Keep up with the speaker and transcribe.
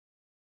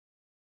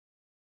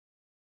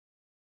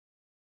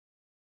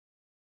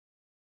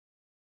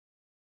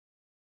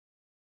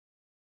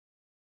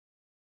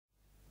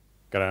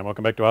G'day and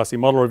welcome back to RC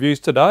Model Reviews.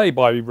 Today,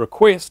 by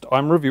request,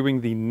 I'm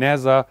reviewing the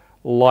Naza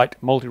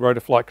Lite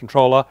multi-rotor flight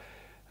controller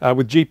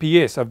with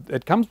GPS.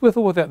 It comes with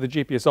or without the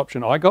GPS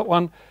option. I got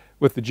one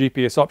with the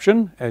GPS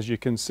option, as you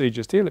can see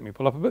just here. Let me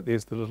pull up a bit.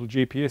 There's the little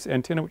GPS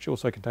antenna, which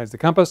also contains the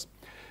compass.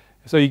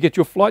 So you get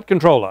your flight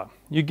controller.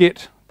 You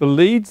get the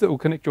leads that will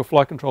connect your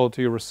flight controller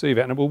to your receiver,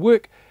 and it will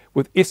work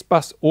with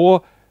S-Bus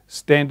or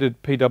standard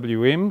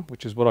PWM,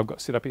 which is what I've got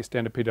set up here,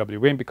 standard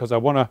PWM, because I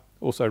want to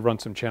also run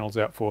some channels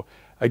out for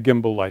a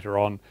gimbal later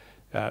on.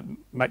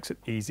 Makes it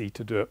easy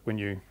to do it when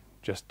you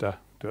just do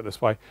it this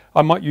way.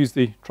 I might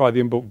try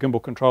the inbuilt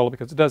gimbal controller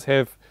because it does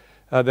have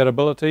that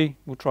ability.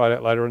 We'll try it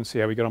out later and see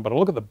how we get on, but I'll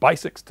look at the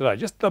basics today,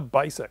 just the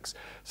basics.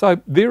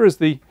 So there is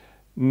the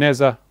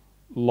Naza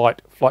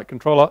Lite flight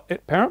controller.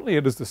 Apparently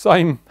it is the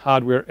same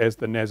hardware as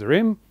the Naza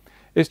M.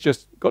 It's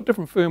just got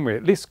different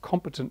firmware, less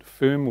competent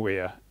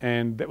firmware,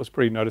 and that was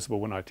pretty noticeable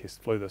when I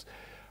flew this.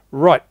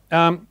 Right,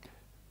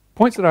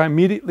 points that I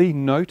immediately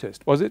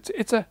noticed was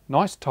it's a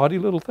nice tidy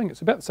little thing.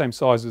 It's about the same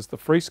size as the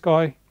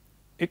FreeSky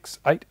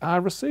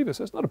X8R receiver,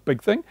 so it's not a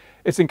big thing.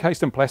 It's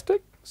encased in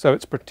plastic, so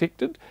it's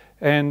protected,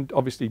 and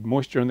obviously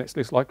moisture and that's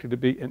less likely to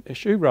be an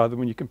issue, rather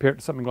when you compare it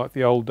to something like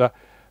the old the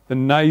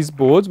Naza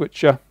boards,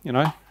 which you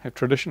know, have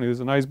traditionally,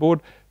 there's a Naza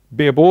board.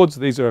 Bare boards,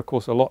 these are of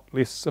course a lot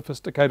less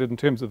sophisticated in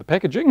terms of the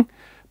packaging,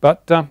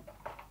 but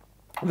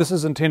this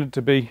is intended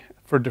to be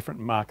for a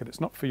different market.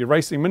 It's not for your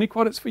racing mini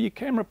quad, it's for your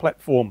camera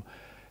platform,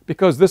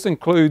 because this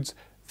includes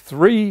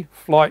 3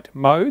 flight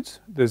modes.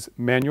 There's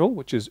manual,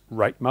 which is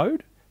rate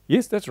mode.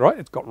 Yes, that's right,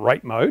 it's got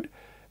rate mode.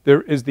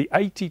 There is the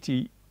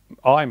ATTI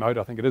mode,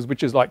 I think it is,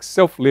 which is like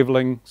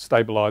self-leveling,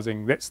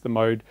 stabilizing. That's the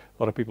mode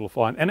a lot of people will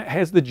find. And it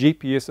has the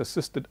GPS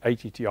assisted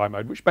ATTI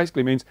mode, which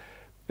basically means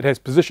it has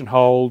position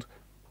hold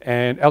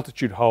and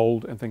altitude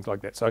hold and things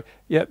like that. So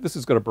yeah, this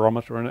has got a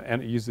barometer in it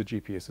and it uses the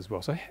GPS as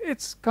well. So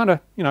it's kind of,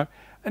 you know,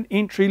 an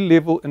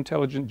entry-level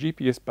intelligent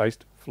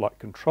GPS-based flight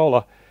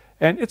controller,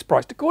 and it's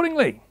priced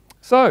accordingly.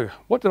 So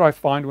what did I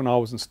find when I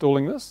was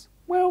installing this?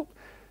 Well,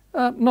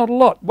 not a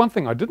lot. One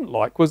thing I didn't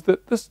like was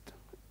that this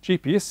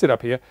GPS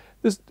setup here,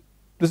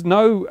 there's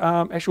no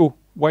actual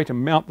way to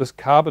mount this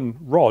carbon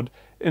rod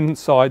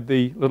inside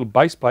the little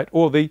base plate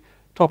or the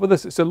top of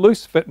this. It's a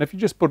loose fit, and if you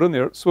just put it in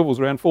there, it swivels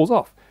around, falls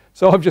off.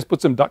 So I've just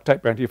put some duct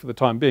tape around here for the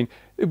time being.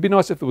 It would be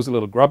nice if there was a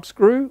little grub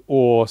screw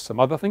or some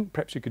other thing.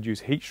 Perhaps you could use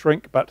heat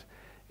shrink, but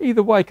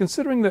either way,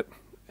 considering that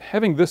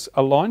having this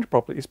aligned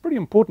properly is pretty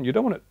important. You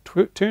don't want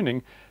it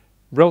turning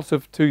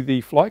relative to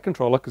the flight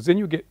controller, because then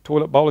you get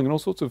toilet bowling and all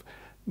sorts of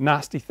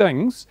nasty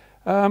things.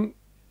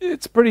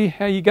 It's pretty,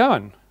 how you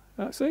going?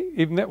 See,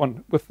 even that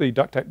one with the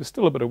duct tape, there's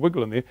still a bit of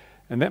wiggle in there,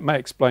 and that may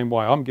explain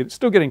why I'm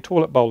still getting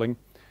toilet bowling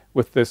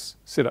with this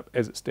setup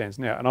as it stands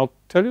now. And I'll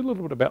tell you a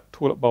little bit about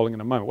toilet bowling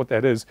in a moment, what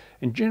that is,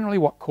 and generally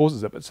what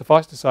causes it. But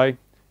suffice to say,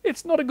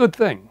 it's not a good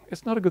thing.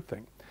 It's not a good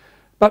thing.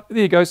 But there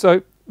you go.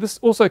 So this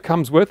also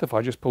comes with, if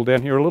I just pull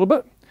down here a little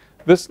bit,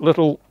 this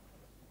little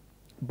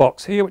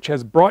box here, which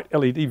has bright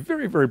LED,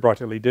 very, very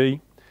bright LED.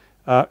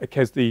 It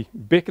has the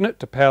beck in it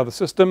to power the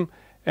system,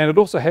 and it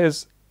also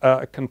has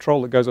a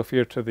control that goes off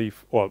here to the,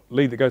 or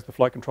lead that goes to the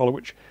flight controller,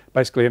 which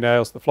basically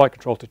enables the flight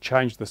controller to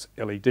change this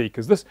LED,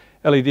 because this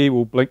LED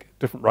will blink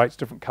different rates,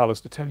 different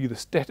colors to tell you the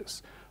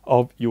status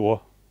of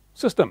your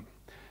system.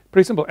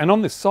 Pretty simple. And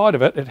on this side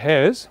of it, it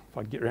has, if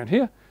I can get around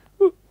here,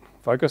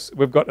 focus,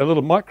 we've got a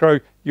little micro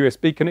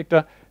USB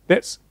connector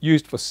that's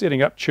used for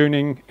setting up,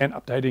 tuning and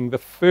updating the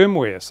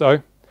firmware.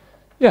 So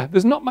yeah,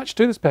 there's not much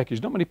to this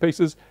package, not many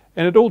pieces,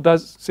 and it all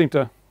does seem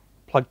to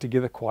plug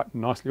together quite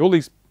nicely. All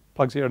these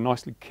plugs here are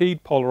nicely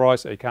keyed,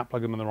 polarized, so you can't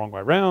plug them in the wrong way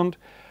around.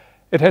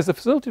 It has the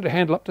facility to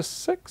handle up to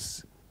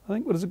 6, I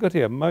think, what has it got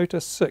here?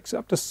 Motor 6,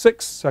 up to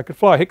 6. So I could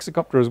fly a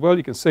hexacopter as well.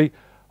 You can see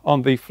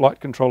on the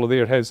flight controller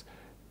there it has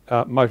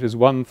motors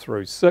 1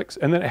 through 6,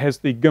 and then it has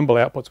the gimbal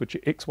outputs, which are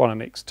X1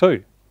 and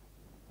X2.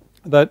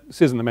 That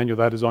says in the manual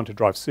they're designed to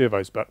drive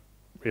servos, but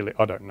really,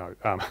 I don't know.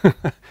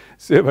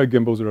 Servo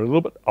gimbals are a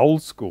little bit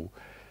old school.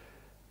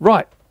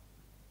 Right.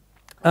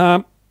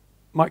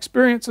 My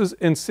experiences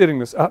in setting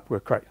this up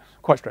were quite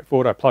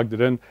straightforward. I plugged it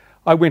in.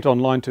 I went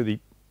online to the,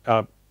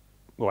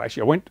 well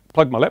actually I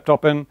plugged my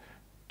laptop in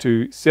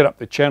to set up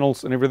the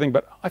channels and everything,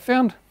 but I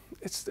found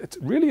it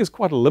really is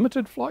quite a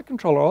limited flight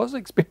controller. I was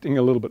expecting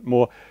a little bit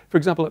more. For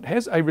example, it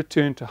has a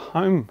return to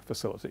home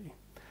facility,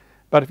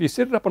 but if you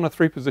set it up on a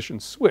 3-position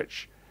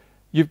switch,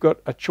 you've got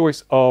a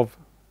choice of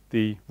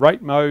the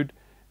rate mode,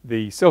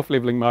 the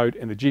self-leveling mode,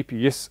 and the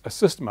GPS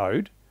assist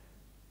mode,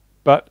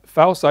 but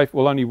failsafe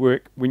will only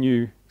work when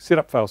you set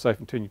up failsafe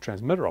and turn your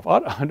transmitter off. I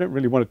don't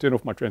really want to turn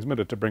off my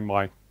transmitter to bring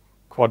my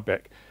quad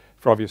back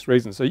for obvious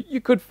reasons. So you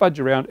could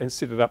fudge around and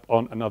set it up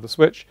on another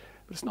switch,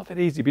 but it's not that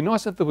easy. It'd be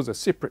nice if there was a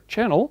separate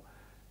channel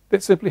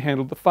that simply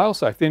handled the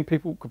failsafe. Then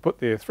people could put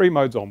their 3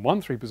 modes on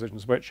one 3-position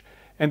switch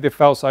and their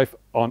failsafe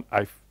on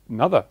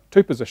another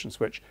 2-position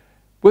switch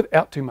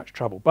without too much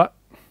trouble, but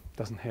it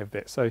doesn't have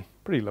that, so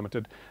pretty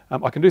limited.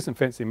 I can do some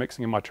fancy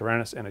mixing in my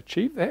Tyrannus and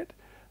achieve that,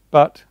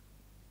 but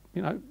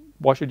you know,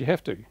 why should you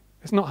have to?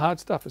 It's not hard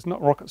stuff. It's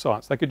not rocket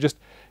science. They could just,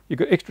 you've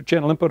got extra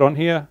channel input on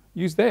here,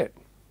 use that.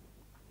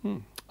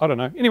 I don't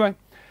know. Anyway,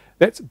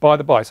 that's by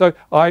the by. So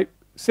I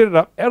set it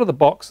up out of the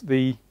box.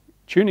 The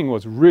tuning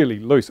was really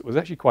loose. It was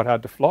actually quite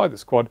hard to fly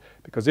this quad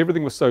because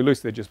everything was so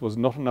loose there just was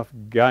not enough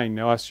gain.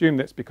 Now I assume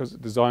that's because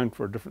it's designed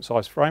for a different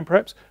size frame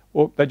perhaps,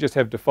 or they just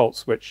have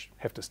defaults which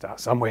have to start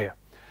somewhere.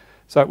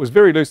 So it was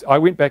very loose. I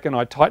went back and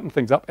I tightened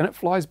things up and it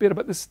flies better,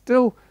 but there's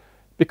still,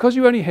 because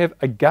you only have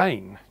a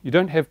gain, you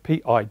don't have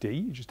PID,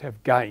 you just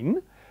have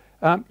gain,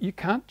 you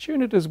can't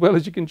tune it as well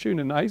as you can tune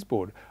a Naza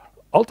board.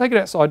 I'll take it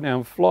outside now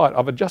and fly it.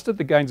 I've adjusted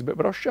the gains a bit,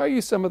 but I'll show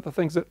you some of the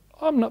things that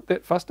I'm not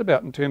that fussed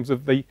about in terms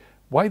of the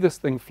way this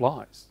thing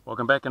flies.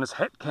 Welcome back, and it's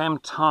hat cam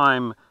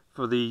time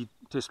for the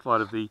test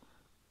flight of the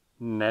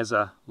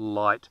Naza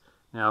Lite.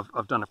 Now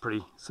I've done a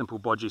pretty simple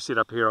bodgy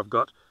setup here. I've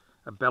got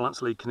a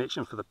balance lead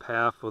connection for the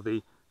power for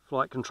the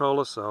flight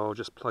controller, so I'll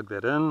just plug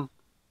that in.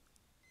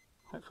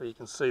 Hopefully you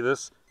can see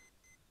this.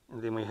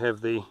 And then we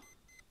have the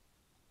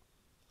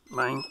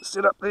main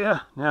setup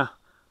there. Now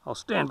I'll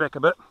stand back a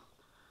bit.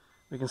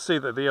 We can see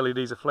that the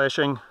LEDs are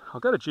flashing.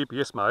 I'll go to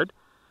GPS mode,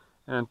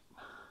 and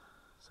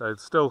so it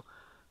still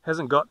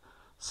hasn't got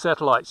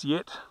satellites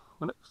yet.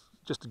 When it's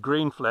just a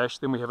green flash,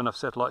 then we have enough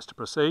satellites to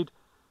proceed.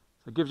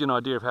 So it gives you an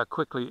idea of how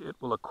quickly it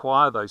will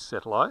acquire those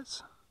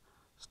satellites.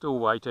 Still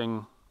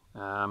waiting.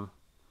 I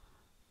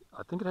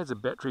think it has a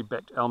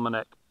battery-backed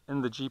almanac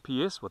in the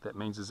GPS. What that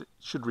means is it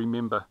should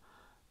remember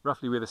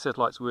roughly where the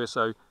satellites were.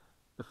 So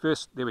the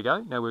first, there we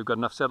go. Now we've got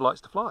enough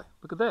satellites to fly.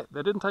 Look at that.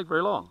 That didn't take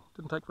very long.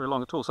 Didn't take very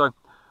long at all. So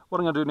what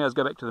I'm going to do now is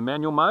go back to the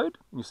manual mode,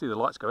 and you see the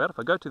lights go out. If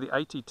I go to the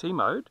ATT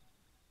mode,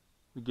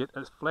 we get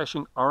a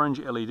flashing orange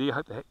LED. I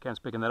hope the hat cam's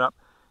picking that up.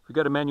 If we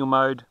go to manual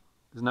mode,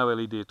 there's no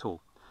LED at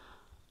all.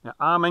 Now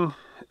arming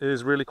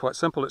is really quite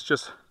simple. It's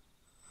just,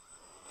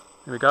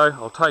 here we go,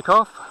 I'll take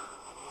off.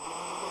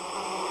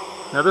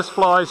 Now this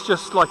flies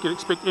just like you'd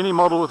expect any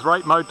model with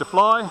rate mode to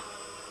fly.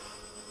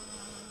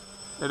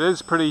 It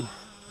is pretty,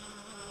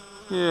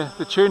 yeah,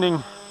 the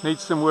tuning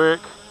needs some work.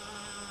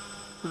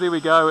 So there we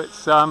go,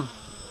 it's not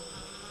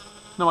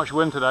much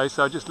wind today,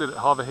 so just let it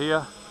hover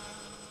here.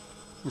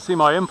 You can see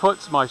my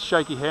inputs, my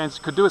shaky hands.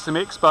 Could do with some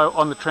expo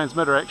on the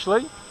transmitter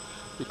actually,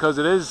 because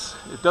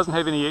it doesn't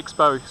have any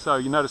expo, so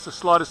you notice the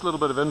slightest little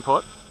bit of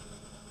input.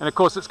 And of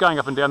course it's going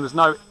up and down.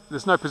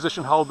 There's no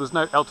position hold, there's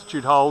no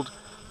altitude hold.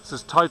 This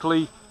is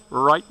totally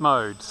rate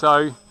mode,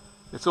 so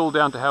it's all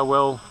down to how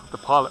well the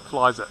pilot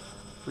flies it,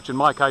 which in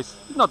my case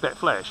is not that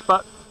flash,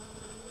 but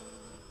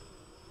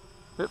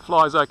it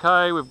flies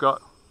okay.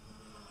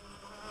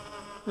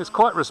 It's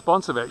quite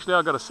responsive actually,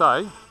 I've got to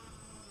say.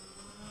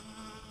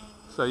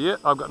 So yeah,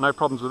 I've got no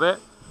problems with that.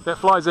 That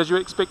flies as you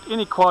expect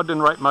any quad in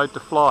rate mode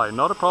to fly,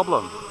 not a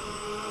problem.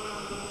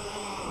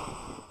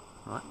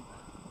 Right.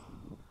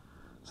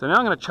 So now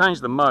I'm going to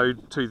change the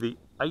mode to the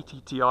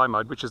ATTI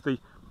mode, which is the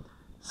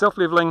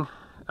self-leveling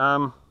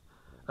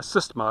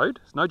assist mode.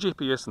 There's no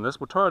GPS in this.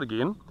 We'll try it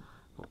again.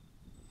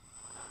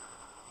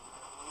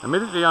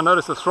 Immediately I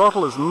notice the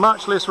throttle is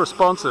much less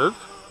responsive,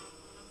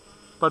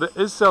 but it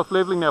is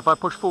self-leveling. Now if I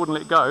push forward and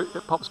let go,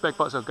 it pops back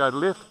by itself. Go to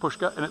left, push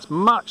go, and it's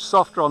much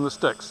softer on the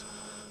sticks.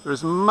 There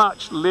is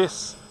much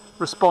less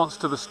response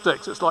to the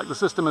sticks. It's like the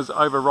system is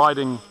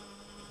overriding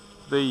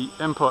the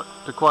input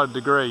to quite a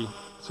degree.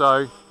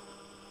 So,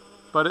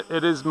 but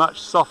it is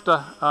much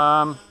softer.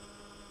 You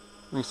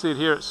can see it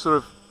here, it's sort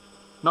of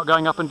not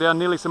going up and down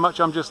nearly so much.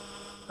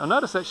 I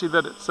notice actually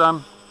that it's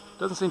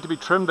doesn't seem to be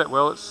trimmed that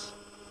well.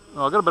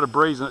 I've got a bit of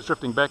breeze and it's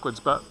drifting backwards,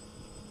 but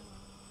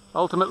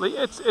ultimately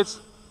it's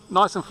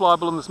nice and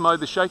flyable in this mode.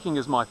 The shaking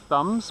is my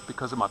thumbs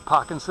because of my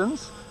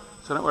Parkinson's,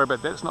 so don't worry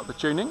about that, it's not the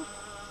tuning.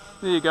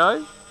 There you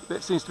go,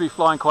 that seems to be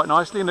flying quite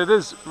nicely, and it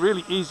is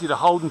really easy to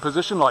hold in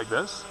position like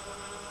this.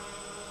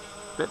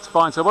 That's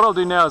fine. So what I'll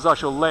do now is I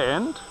shall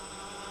land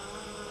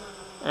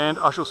and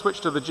I shall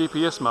switch to the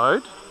GPS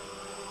mode.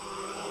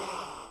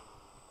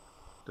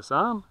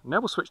 Disarm. Now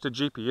we'll switch to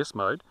GPS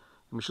mode,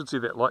 and we should see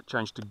that light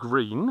change to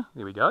green.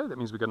 There we go, that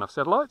means we've got enough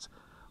satellites.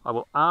 I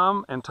will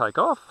arm and take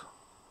off.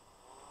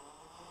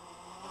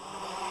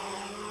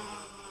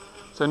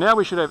 So now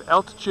we should have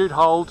altitude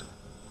hold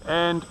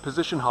and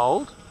position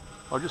hold.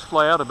 I'll just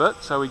fly out a bit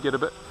so we get a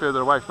bit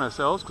further away from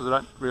ourselves, because I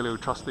don't really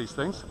trust these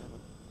things.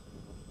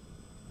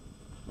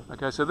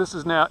 Okay, so this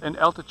is now in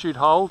altitude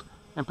hold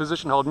and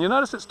position hold, and you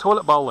notice it's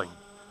toilet bowling.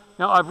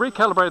 Now I've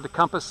recalibrated the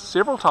compass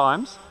several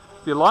times.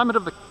 The alignment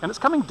of and it's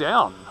coming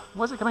down.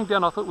 Why is it coming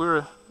down? I thought we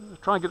were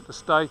trying to get it to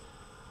stay.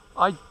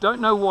 I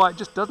don't know why, it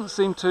just doesn't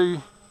seem to,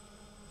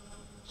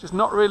 it's just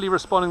not really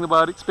responding the way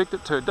I'd expect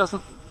it to.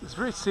 It's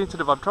very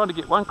sensitive. I'm trying to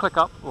get one click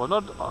up, well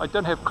not, I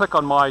don't have click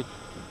on my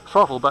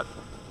throttle, but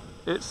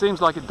it seems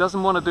like it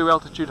doesn't want to do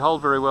altitude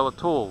hold very well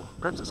at all.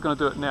 Perhaps it's going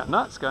to do it now.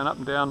 No, it's going up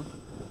and down.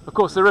 Of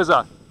course there is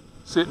a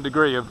certain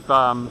degree of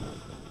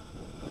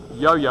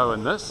yo-yo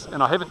in this,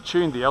 and I haven't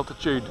tuned the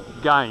altitude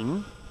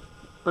gain,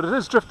 but it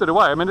has drifted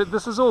away. I mean,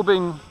 this is all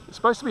it's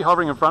supposed to be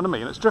hovering in front of me,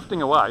 and it's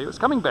drifting away. It's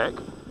coming back.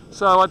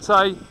 So I'd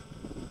say,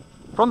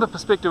 from the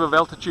perspective of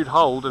altitude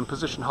hold and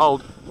position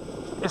hold,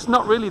 it's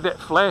not really that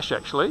flash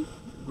actually.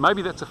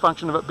 Maybe that's a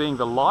function of it being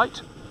the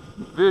Lite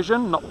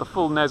version, not the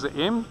full Naza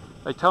M.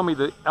 They tell me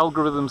the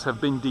algorithms have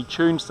been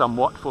detuned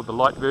somewhat for the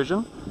Lite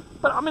version,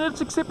 but I mean,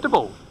 it's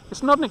acceptable.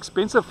 It's not an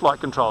expensive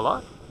flight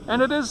controller,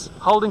 and it is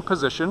holding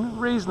position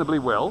reasonably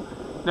well.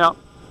 Now,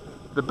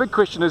 the big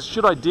question is,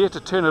 should I dare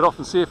to turn it off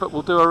and see if it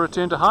will do a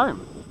return to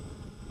home?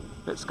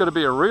 That's got to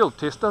be a real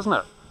test, doesn't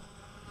it?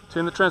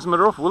 Turn the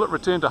transmitter off, will it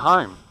return to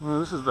home?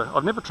 Well,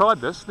 I've never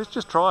tried this, let's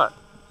just try it.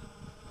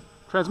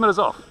 Transmitter's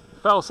off,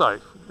 fail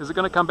safe. Is it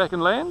going to come back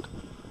and land,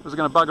 or is it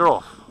going to bugger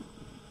off?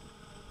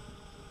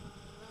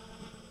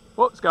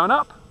 Well, it's going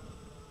up.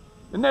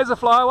 The Naza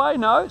fly away?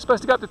 No, it's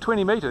supposed to go up to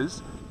 20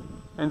 meters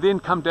and then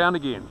come down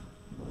again.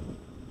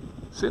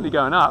 Certainly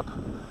going up.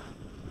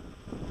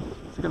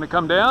 Is it going to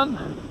come down?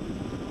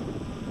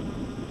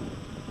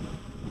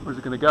 Or is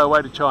it going to go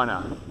away to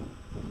China?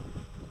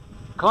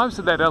 It climbs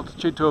to that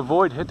altitude to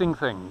avoid hitting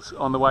things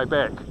on the way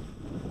back.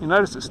 You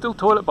notice it's still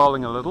toilet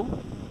bowling a little.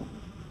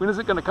 When is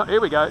it going to come?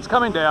 Here we go, it's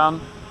coming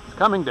down. It's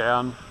coming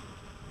down.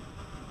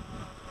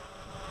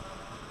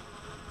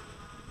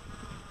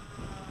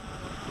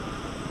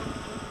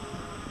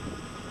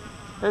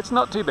 It's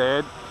not too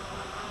bad.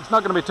 It's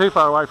not going to be too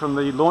far away from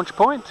the launch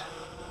point.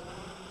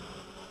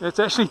 It's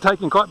actually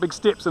taking quite big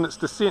steps in its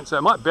descent, so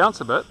it might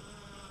bounce a bit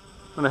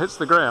when it hits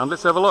the ground.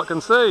 Let's have a look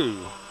and see.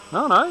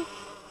 No.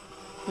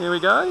 Here we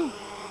go.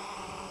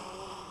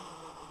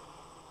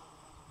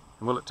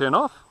 And will it turn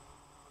off?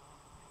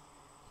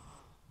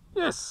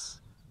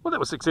 Yes. Well, that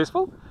was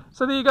successful.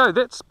 So there you go.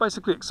 That's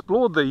basically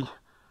explored the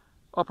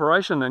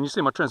operation, and you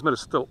see my transmitter's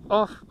still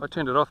off. I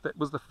turned it off. That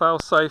was the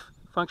fail-safe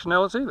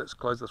functionality. Let's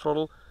close the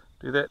throttle.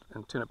 Do that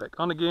and turn it back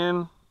on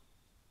again.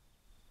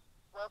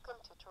 Welcome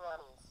to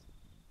Toronto's.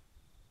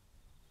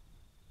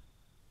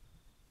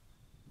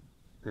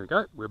 There we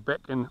go, we're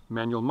back in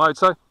manual mode.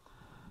 So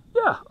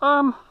yeah,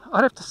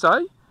 I'd have to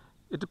say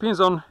it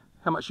depends on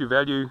how much you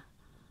value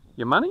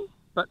your money,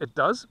 but it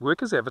does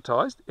work as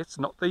advertised. It's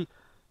not the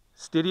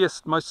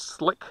steadiest, most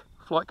slick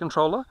flight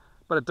controller,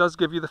 but it does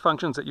give you the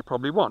functions that you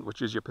probably want,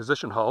 which is your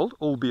position hold,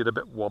 albeit a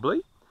bit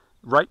wobbly,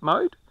 rate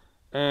mode,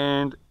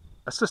 and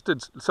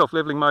assisted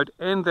self-leveling mode,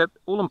 and that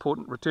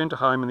all-important return to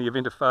home in the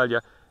event of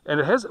failure. And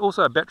it has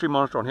also a battery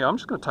monitor on here. I'm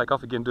just going to take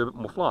off again and do a bit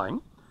more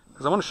flying,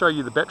 because I want to show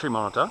you the battery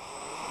monitor.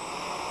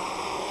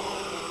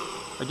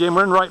 Again,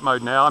 we're in rate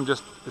mode now. It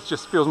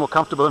just feels more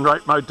comfortable in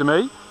rate mode to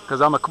me,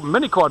 because I'm a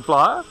mini quad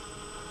flyer.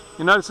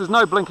 You notice there's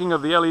no blinking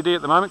of the LED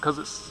at the moment, because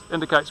it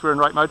indicates we're in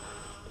rate mode.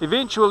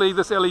 Eventually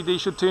this LED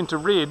should turn to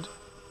red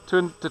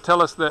to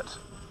tell us that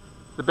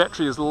the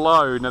battery is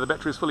low. Now the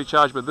battery is fully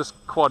charged, but this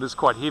quad is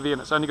quite heavy and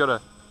it's only got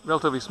a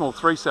relatively small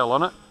 3-cell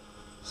on it,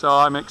 so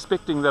I'm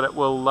expecting that it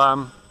will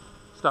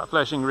start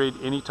flashing red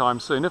anytime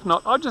soon. If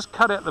not, I'll just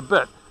cut out the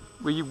bit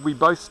where we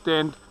both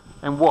stand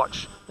and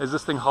watch as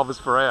this thing hovers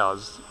for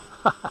hours.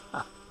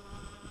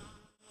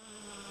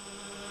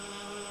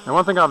 Now,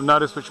 one thing I've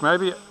noticed, which may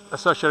be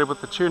associated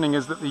with the tuning,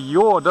 is that the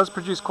yaw does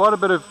produce quite a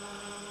bit of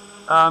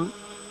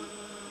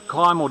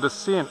climb or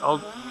descent.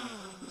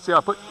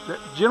 That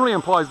generally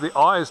implies the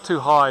eye is too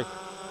high.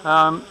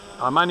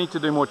 I may need to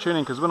do more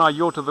tuning, because when I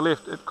yaw to the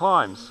left, it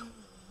climbs.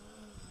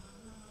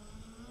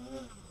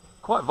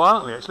 Quite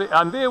violently, actually.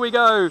 And there we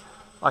go.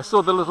 I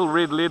saw the little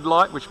red LED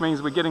light, which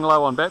means we're getting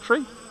low on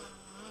battery.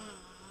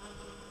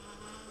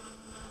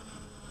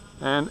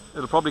 And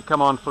it'll probably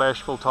come on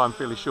flash full time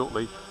fairly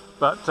shortly.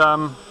 But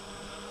all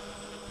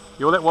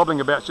that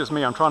wobbling about's just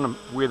me. I'm trying to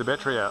wear the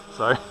battery out.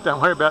 So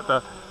don't worry about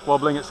the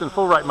wobbling. It's in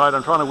full rate mode.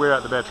 I'm trying to wear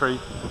out the battery.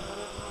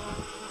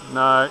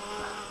 No.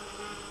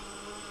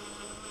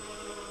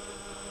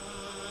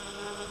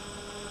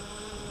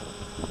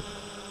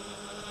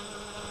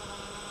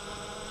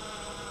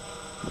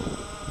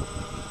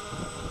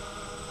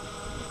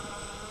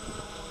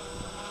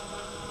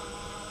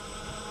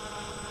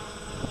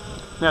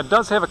 Now it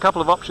does have a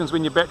couple of options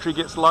when your battery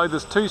gets low.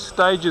 There's 2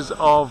 stages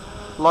of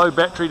low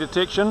battery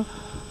detection.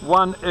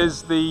 One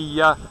is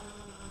the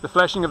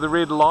flashing of the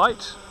red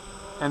light,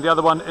 and the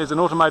other one is an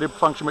automated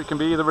function which can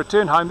be either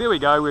return home. There we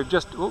go, we've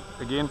just,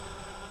 again,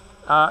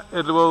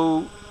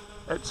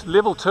 it's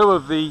level 2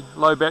 of the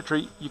low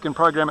battery. You can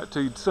program it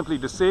to simply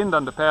descend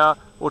under power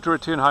or to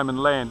return home and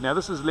land. Now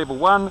this is level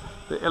 1,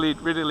 the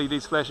red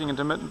LED's flashing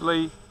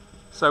intermittently,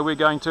 so we're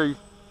going to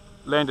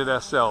land it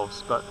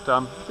ourselves, but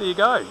there you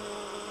go.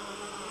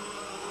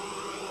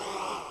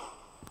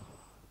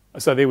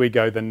 So there we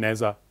go, the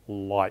Naza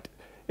Lite.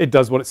 It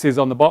does what it says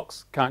on the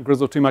box, can't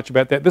grizzle too much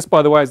about that. This,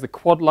 by the way, is the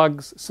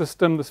Quadlugs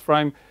system. This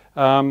frame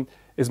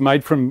is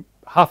made from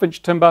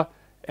 1/2-inch timber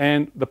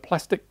and the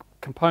plastic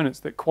components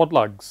that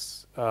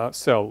Quadlugs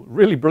sell.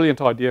 Really brilliant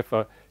idea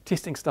for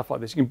testing stuff like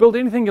this. You can build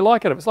anything you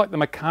like out of it. It's like the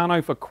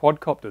Meccano for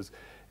quadcopters.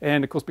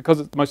 And of course,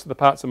 because most of the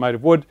parts are made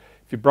of wood,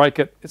 if you break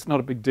it, it's not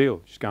a big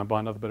deal. Just go and buy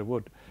another bit of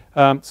wood.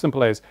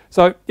 Simple as.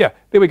 So yeah,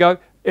 there we go.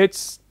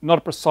 It's not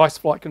a precise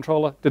flight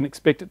controller. Didn't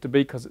expect it to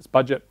be because it's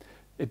budget.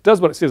 It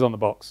does what it says on the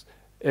box.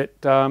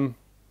 It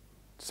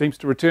seems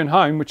to return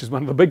home, which is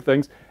one of the big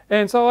things.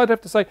 And so I'd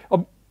have to say,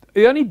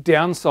 the only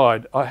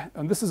downside,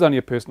 and this is only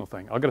a personal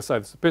thing, I've got to say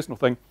this is a personal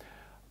thing,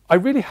 I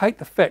really hate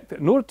the fact that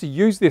in order to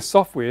use their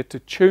software to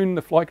tune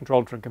the flight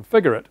controller and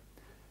configure it,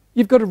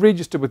 you've got to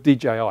register with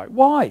DJI.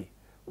 Why?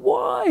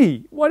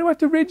 Why? Why do I have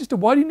to register?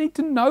 Why do you need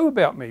to know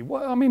about me?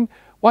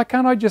 Why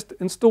can't I just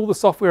install the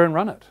software and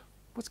run it?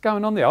 What's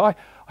going on there? I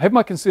have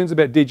my concerns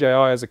about DJI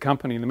as a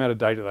company and the amount of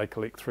data they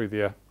collect through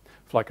their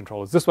flight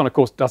controllers. This one, of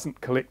course, doesn't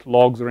collect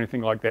logs or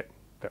anything like that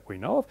that we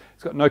know of.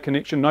 It's got no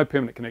connection, no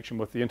permanent connection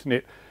with the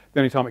internet. The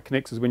only time it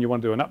connects is when you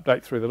want to do an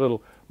update through the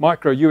little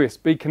micro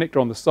USB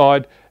connector on the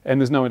side, and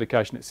there's no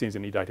indication it sends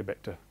any data back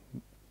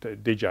to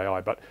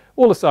DJI. But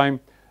all the same,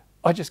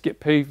 I just get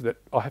peeved that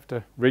I have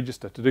to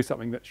register to do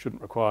something that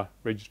shouldn't require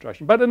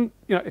registration. But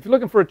if you're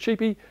looking for a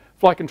cheapy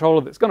flight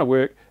controller that's going to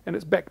work and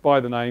it's backed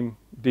by the name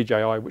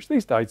DJI, which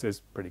these days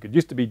is pretty good.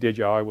 Used to be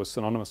DJI was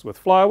synonymous with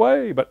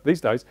flyaway, but these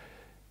days,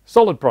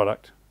 solid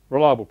product,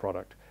 reliable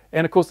product.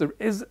 And of course, there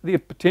is the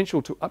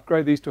potential to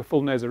upgrade these to a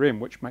full Naza M,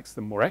 which makes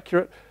them more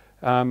accurate,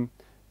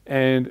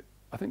 and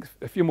I think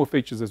a few more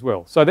features as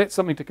well. So that's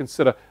something to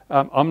consider.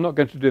 I'm not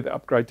going to do the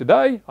upgrade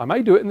today. I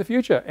may do it in the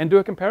future and do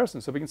a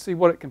comparison so we can see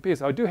what it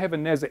compares. I do have a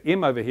Naza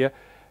M over here.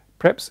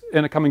 Perhaps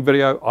in a coming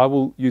video, I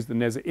will use the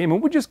Naza M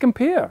and we'll just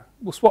compare.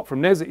 We'll swap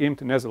from Naza M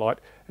to Naza Lite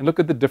and look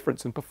at the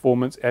difference in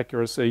performance,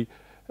 accuracy,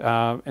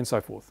 and so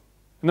forth.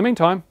 In the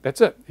meantime,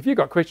 that's it. If you've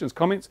got questions,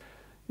 comments,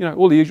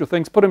 all the usual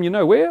things, put them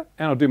where,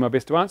 and I'll do my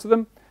best to answer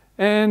them.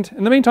 And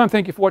in the meantime,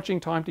 thank you for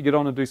watching. Time to get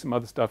on and do some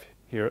other stuff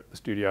here at the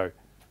studio.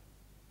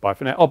 Bye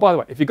for now. Oh, by the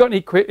way, if you've got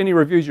any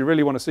reviews you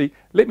really want to see,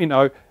 let me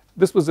know.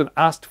 This was an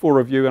asked for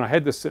review, and I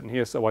had this sitting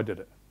here, so I did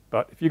it.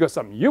 But if you've got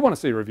something you want to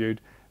see reviewed,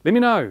 let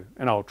me know,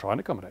 and I'll try and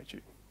accommodate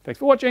you. Thanks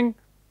for watching.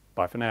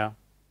 Bye for now.